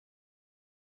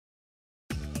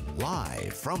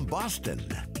Live from Boston,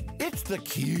 it's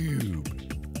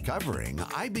theCUBE, covering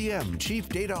IBM Chief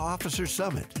Data Officer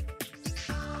Summit.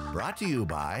 Brought to you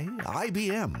by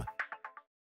IBM.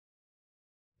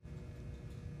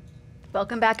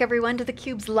 Welcome back everyone to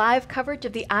theCUBE's live coverage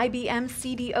of the IBM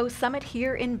CDO Summit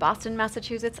here in Boston,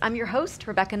 Massachusetts. I'm your host,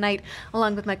 Rebecca Knight,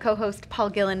 along with my co-host, Paul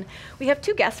Gillen. We have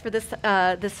two guests for this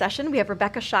session. We have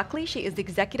Rebecca Shockley, she is the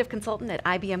Executive Consultant at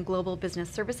IBM Global Business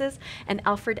Services, and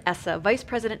Alfred Essa, Vice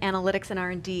President Analytics and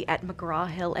R&D at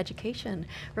McGraw-Hill Education.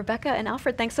 Rebecca and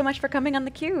Alfred, thanks so much for coming on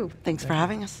theCUBE. Thanks for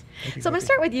having us. So I'm going to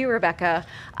start with you, Rebecca.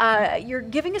 You're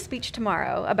giving a speech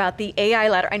tomorrow about the AI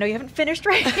ladder. I know you haven't finished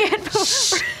writing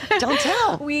it. Don't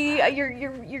tell.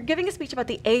 You're giving a speech about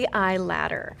the AI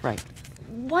ladder. Right.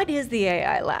 What is the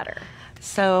AI ladder?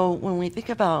 So when we think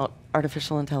about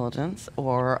artificial intelligence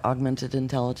or augmented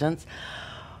intelligence,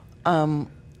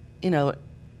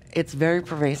 it's very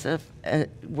pervasive.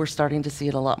 We're starting to see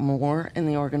it a lot more in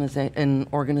the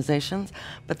organizations.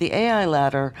 But the AI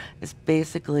ladder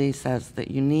basically says that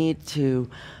you need to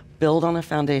build on a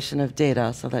foundation of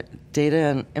data, so that data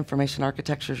and information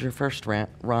architecture is your first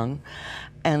rung.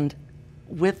 And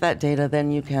with that data,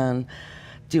 then you can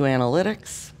do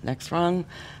analytics, next rung,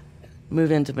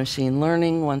 move into machine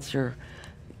learning once you're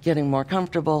getting more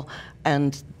comfortable,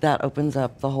 and that opens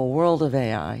up the whole world of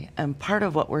AI. And part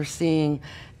of what we're seeing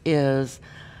is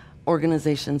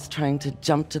organizations trying to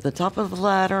jump to the top of the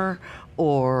ladder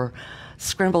or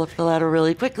scramble up the ladder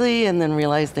really quickly and then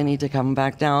realize they need to come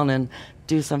back down and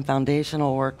do some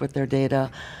foundational work with their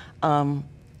data.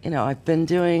 I've been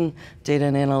doing data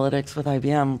and analytics with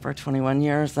IBM for 21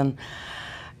 years, and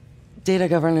data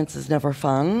governance is never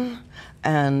fun,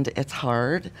 and it's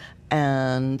hard,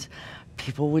 and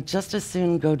people would just as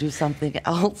soon go do something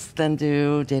else than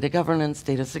do data governance,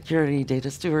 data security, data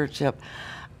stewardship,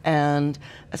 and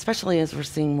especially as we're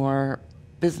seeing more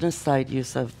business side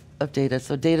use of data.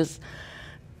 So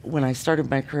when I started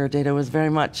my career, data was very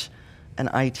much an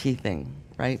IT thing,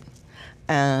 right?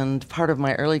 And part of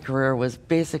my early career was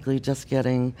basically just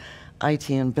getting IT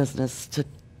and business to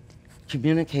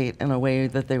communicate in a way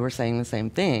that they were saying the same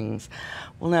things.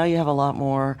 Well, now you have a lot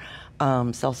more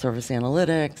self-service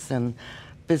analytics and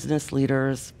business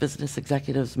leaders, business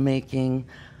executives making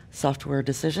software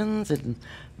decisions and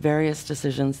various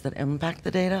decisions that impact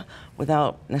the data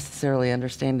without necessarily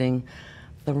understanding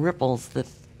the ripples that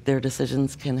their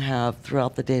decisions can have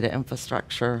throughout the data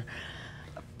infrastructure,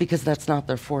 because that's not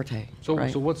their forte. So,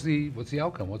 right? so what's the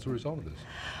outcome? What's the result of this?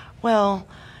 Well,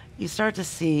 you start to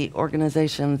see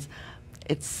organizations,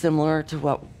 it's similar to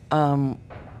what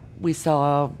we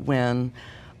saw when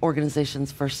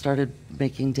organizations first started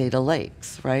making data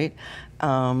lakes, right?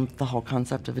 The whole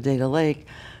concept of a data lake,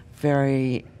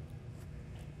 very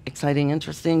exciting,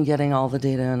 interesting, getting all the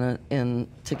data in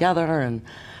together, and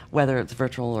whether it's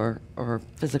virtual or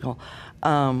physical.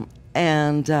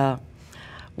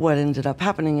 What ended up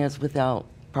happening is, without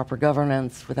proper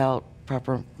governance, without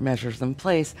proper measures in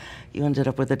place, you ended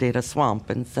up with a data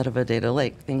swamp instead of a data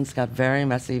lake. Things got very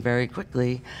messy very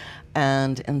quickly,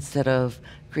 and instead of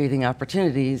creating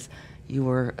opportunities, you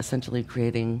were essentially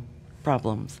creating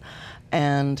problems.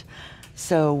 And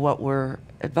so what we're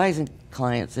advising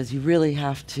clients is you really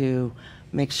have to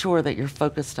make sure that you're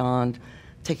focused on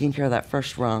taking care of that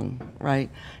first rung, right?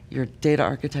 Your data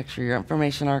architecture, your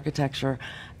information architecture,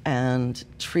 and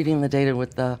treating the data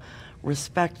with the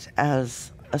respect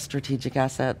as a strategic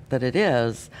asset that it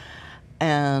is,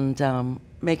 and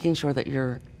making sure that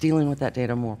you're dealing with that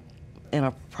data more in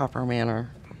a proper manner,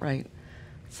 right?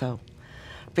 So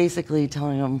basically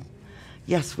telling them,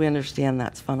 yes, we understand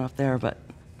that's fun up there, but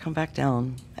come back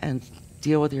down and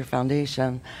deal with your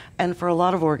foundation. And for a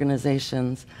lot of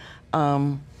organizations,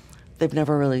 they've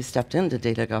never really stepped into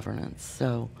data governance.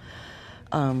 So,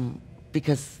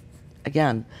 because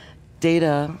again,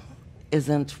 data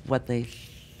isn't what they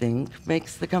think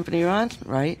makes the company run,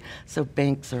 right? So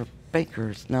banks are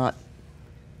bankers, not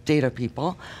data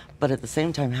people. But at the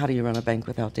same time, how do you run a bank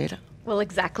without data? Well,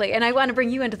 exactly, and I want to bring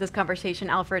you into this conversation,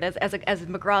 Alfred, as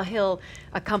McGraw-Hill,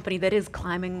 a company that is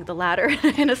climbing the ladder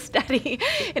in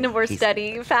a more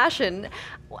steady fashion.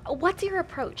 What's your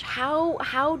approach?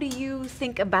 How do you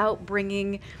think about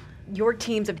bringing your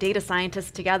teams of data scientists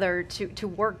together to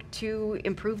work to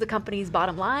improve the company's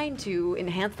bottom line, to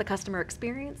enhance the customer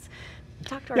experience?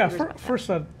 Talk to our viewers about that.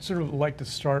 First I'd sort of like to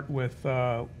start with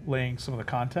laying some of the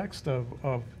context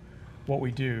of what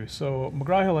we do. So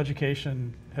McGraw-Hill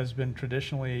Education has been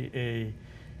traditionally a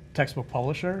textbook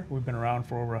publisher. We've been around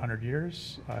for over 100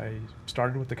 years. I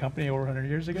started with the company over 100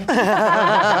 years ago.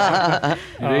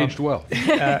 You've aged well.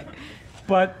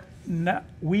 But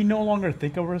We no longer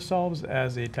think of ourselves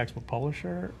as a textbook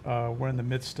publisher. We're in the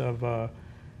midst of a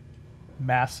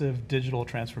massive digital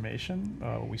transformation.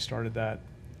 We started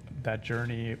that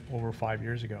journey over 5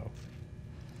 years ago.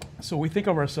 So we think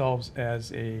of ourselves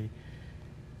as a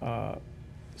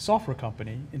software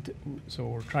company. So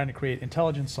we're trying to create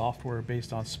intelligent software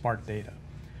based on smart data.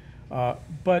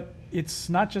 But it's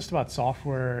not just about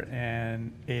software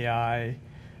and AI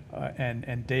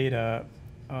and data.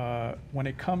 When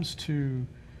it comes to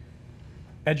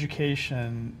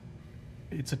education,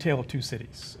 it's a tale of two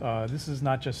cities. This is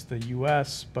not just the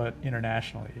US, but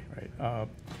internationally,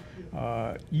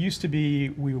 right? Used to be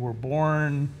we were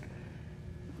born,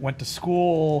 went to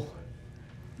school,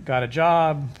 got a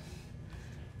job,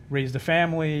 raised a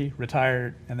family,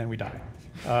 retired, and then we died.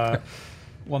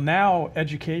 Well, now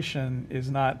education is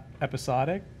not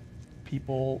episodic.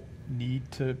 People need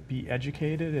to be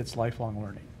educated. It's lifelong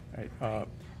learning, right?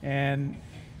 And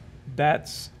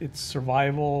it's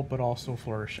survival, but also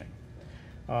flourishing.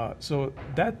 So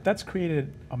that's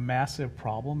created a massive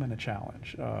problem and a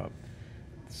challenge.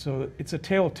 So it's a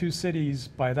tale of two cities.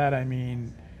 By that I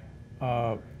mean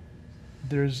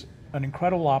there's an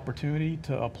incredible opportunity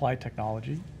to apply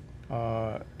technology,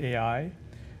 AI.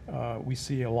 We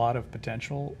see a lot of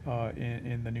potential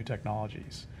in the new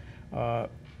technologies.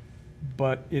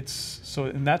 But so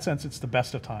in that sense, it's the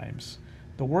best of times.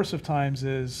 The worst of times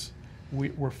is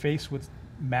we're faced with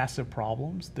massive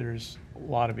problems. There's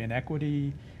a lot of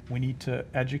inequity. We need to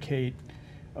educate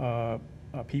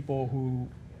people who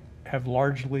have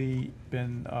largely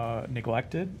been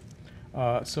neglected.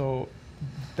 So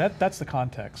that's the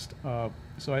context.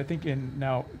 So I think in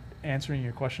now answering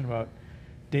your question about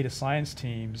data science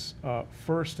teams,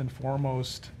 first and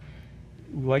foremost,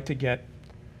 we like to get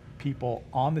people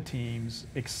on the teams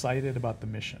excited about the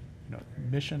mission. You know,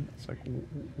 mission. It's like,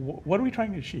 what are we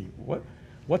trying to achieve?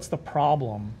 What's the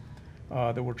problem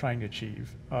that we're trying to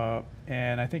achieve?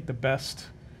 And I think the best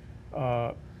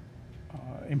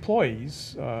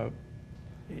employees,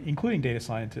 including data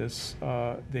scientists,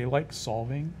 they like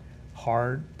solving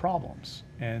hard problems.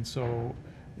 And so,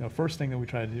 first thing that we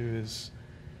try to do is,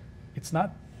 it's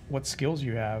not what skills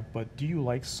you have, but do you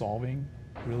like solving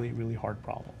really, really hard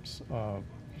problems?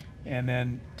 And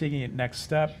then taking it next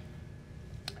step,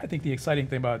 I think the exciting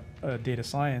thing about data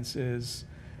science is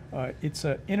it's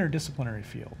an interdisciplinary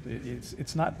field.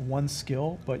 It's not one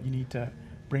skill, but you need to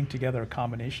bring together a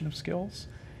combination of skills.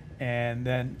 And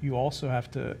then you also have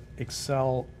to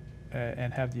excel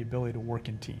and have the ability to work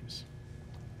in teams.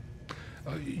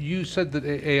 You said that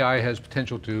AI has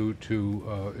potential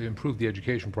to improve the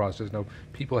education process. Now,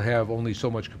 people have only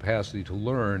so much capacity to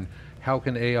learn. How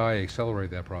can AI accelerate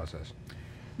that process?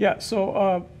 Yeah,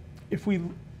 so if we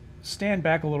stand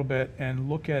back a little bit and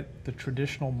look at the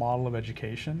traditional model of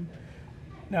education,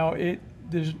 now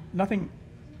there's nothing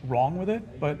wrong with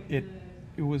it, but it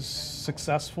was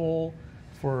successful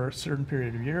for a certain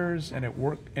period of years, and it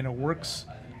works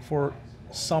for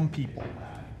some people.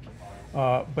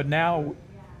 But now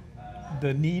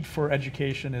the need for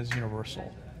education is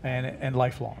universal and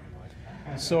lifelong.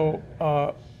 So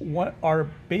what our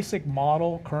basic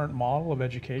model, current model of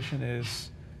education is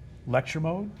lecture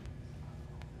mode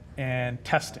and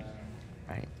testing.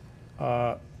 Right.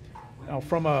 Now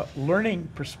from a learning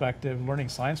perspective, learning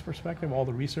science perspective, all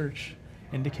the research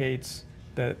indicates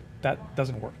that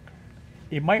doesn't work.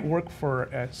 It might work for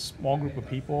a small group of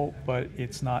people, but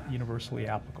it's not universally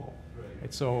applicable.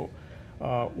 Right? So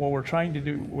what we're trying to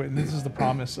do, and this is the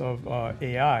promise of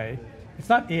AI, it's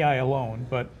not AI alone,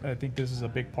 but I think this is a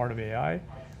big part of AI.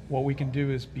 What we can do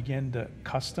is begin to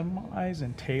customize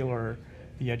and tailor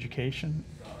the education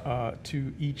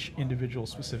to each individual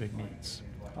specific needs.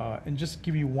 And just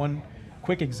give you one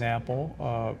quick example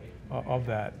of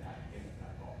that.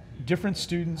 Different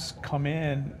students come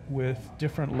in with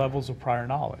different levels of prior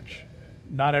knowledge.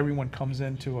 Not everyone comes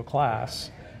into a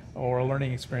class or a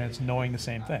learning experience knowing the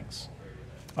same things.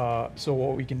 So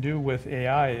what we can do with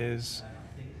AI is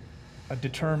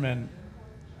determine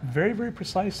very, very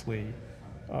precisely,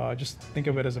 just think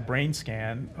of it as a brain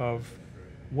scan of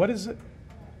what does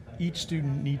each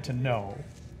student need to know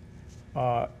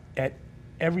at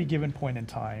every given point in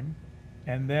time,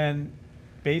 and then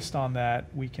based on that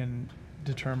we can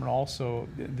determine also,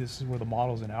 this is where the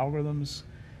models and algorithms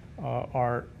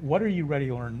are, what are you ready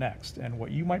to learn next? And what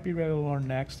you might be ready to learn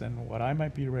next and what I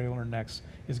might be ready to learn next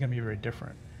is going to be very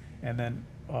different. And then,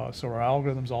 so our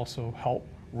algorithms also help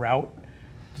route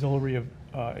delivery of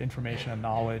information and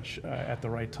knowledge at the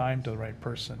right time to the right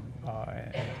person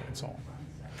and so on.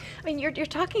 I mean, you're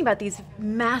talking about these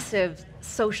massive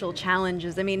social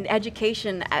challenges. I mean,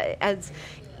 education, as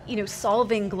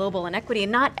solving global inequity,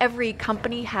 and not every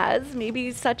company has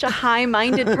maybe such a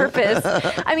high-minded purpose.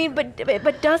 I mean,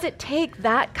 but does it take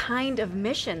that kind of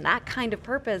mission, that kind of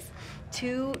purpose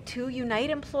to unite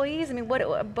employees? I mean,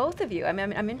 both of you, I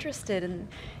mean, I'm interested in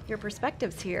your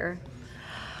perspectives here.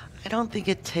 I don't think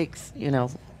it takes,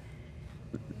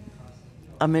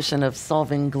 a mission of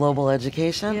solving global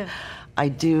education. Yeah. I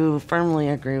do firmly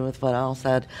agree with what Al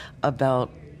said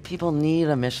about people need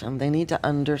a mission. They need to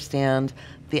understand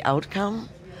the outcome,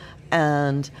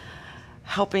 and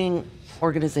helping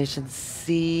organizations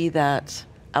see that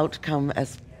outcome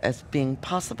as being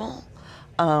possible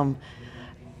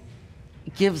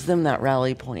gives them that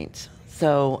rally point.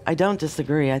 So I don't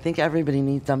disagree. I think everybody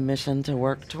needs a mission to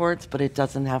work towards, but it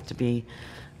doesn't have to be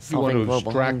solving you want to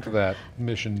global extract hunger. that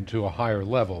mission to a higher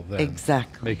level than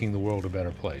Exactly. making the world a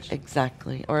better place.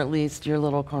 Exactly, or at least your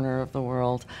little corner of the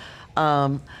world.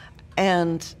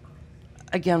 And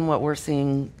again, what we're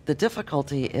seeing, the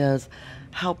difficulty is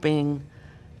helping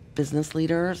business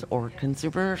leaders or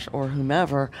consumers or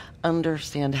whomever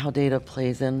understand how data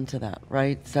plays into that,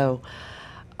 right? So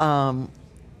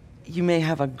you may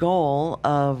have a goal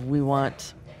of we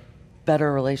want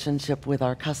better relationship with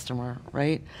our customer,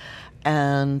 right?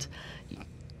 And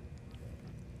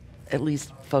at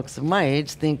least folks of my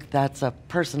age think that's a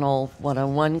personal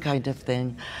one-on-one kind of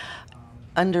thing.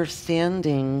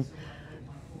 Understanding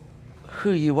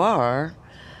who you are,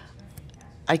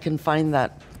 I can find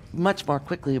that much more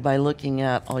quickly by looking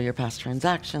at all your past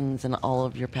transactions and all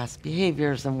of your past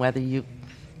behaviors and whether you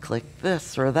click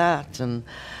this or that.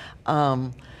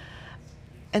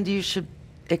 And you should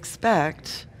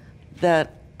expect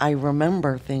that I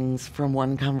remember things from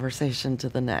one conversation to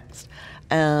the next.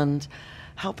 And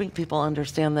helping people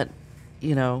understand that,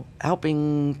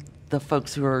 helping the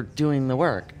folks who are doing the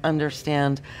work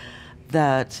understand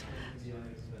that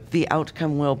the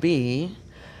outcome will be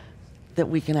that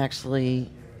we can actually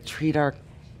treat our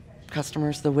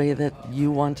customers the way that you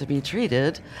want to be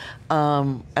treated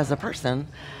as a person,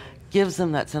 gives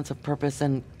them that sense of purpose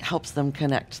and helps them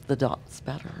connect the dots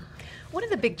better. One of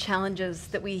the big challenges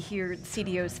that we hear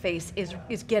CDOs face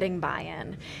is getting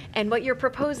buy-in. And what you're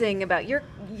proposing about your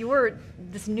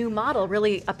this new model,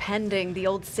 really appending the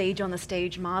old sage on the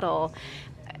stage model,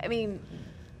 I mean,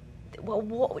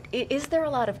 is there a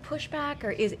lot of pushback,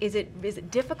 or is it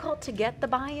difficult to get the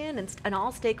buy-in and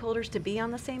all stakeholders to be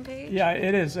on the same page? Yeah,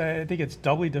 it is. I think it's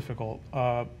doubly difficult.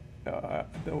 The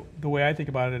way I think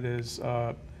about it is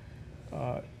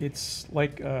it's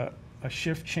like a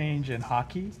shift change in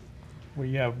hockey, where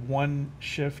you have one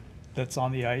shift that's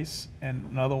on the ice and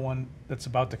another one that's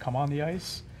about to come on the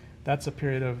ice. That's a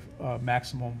period of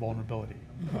maximum vulnerability.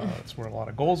 It's where a lot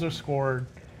of goals are scored.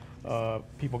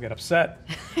 People get upset,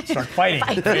 start fighting.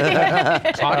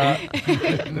 It's hockey.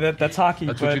 That's hockey.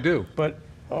 That's what you do. But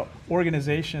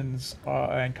organizations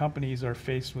and companies are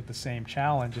faced with the same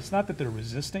challenge. It's not that they're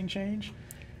resisting change.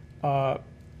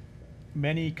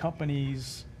 Many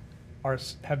companies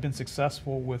have been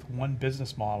successful with one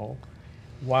business model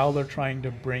while they're trying to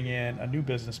bring in a new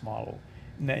business model.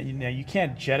 Now you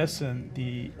can't jettison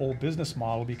the old business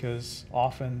model because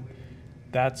often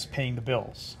that's paying the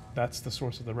bills. That's the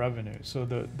source of the revenue. So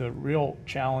the real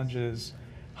challenge is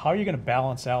how are you going to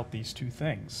balance out these two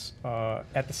things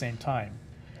at the same time?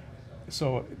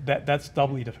 So that's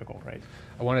doubly difficult, right?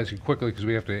 I want to ask you quickly, because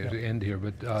we have to end here,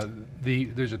 but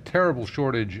there's a terrible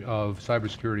shortage of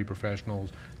cybersecurity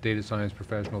professionals, data science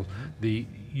professionals. The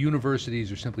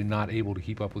universities are simply not able to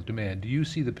keep up with demand. Do you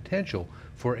see the potential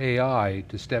for AI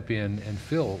to step in and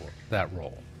fill that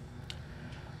role?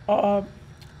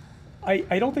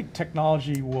 I don't think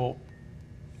technology will,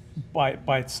 by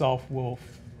itself, will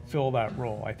fill that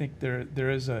role. I think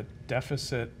there is a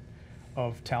deficit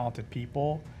of talented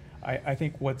people. I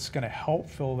think what's going to help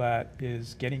fill that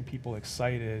is getting people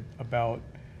excited about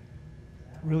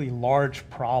really large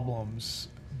problems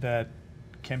that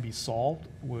can be solved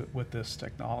with this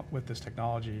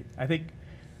technology. I think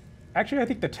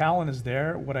the talent is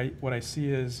there. What I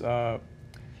see is I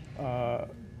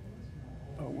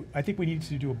think we need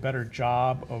to do a better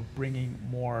job of bringing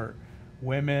more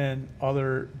women,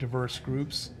 other diverse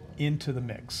groups into the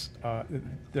mix.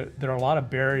 There are a lot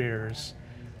of barriers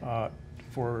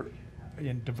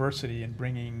in diversity and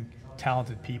bringing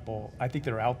talented people. I think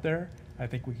they're out there. I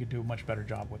think we could do a much better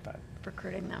job with that.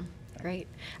 Recruiting them. Great.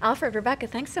 Alfred, Rebecca,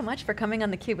 thanks so much for coming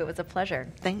on theCUBE. It was a pleasure.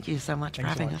 Thank you so much for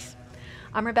having us.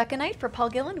 I'm Rebecca Knight for Paul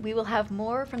Gillen. We will have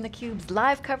more from theCUBE's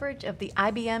live coverage of the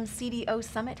IBM CDO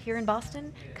Summit here in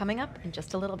Boston coming up in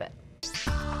just a little bit.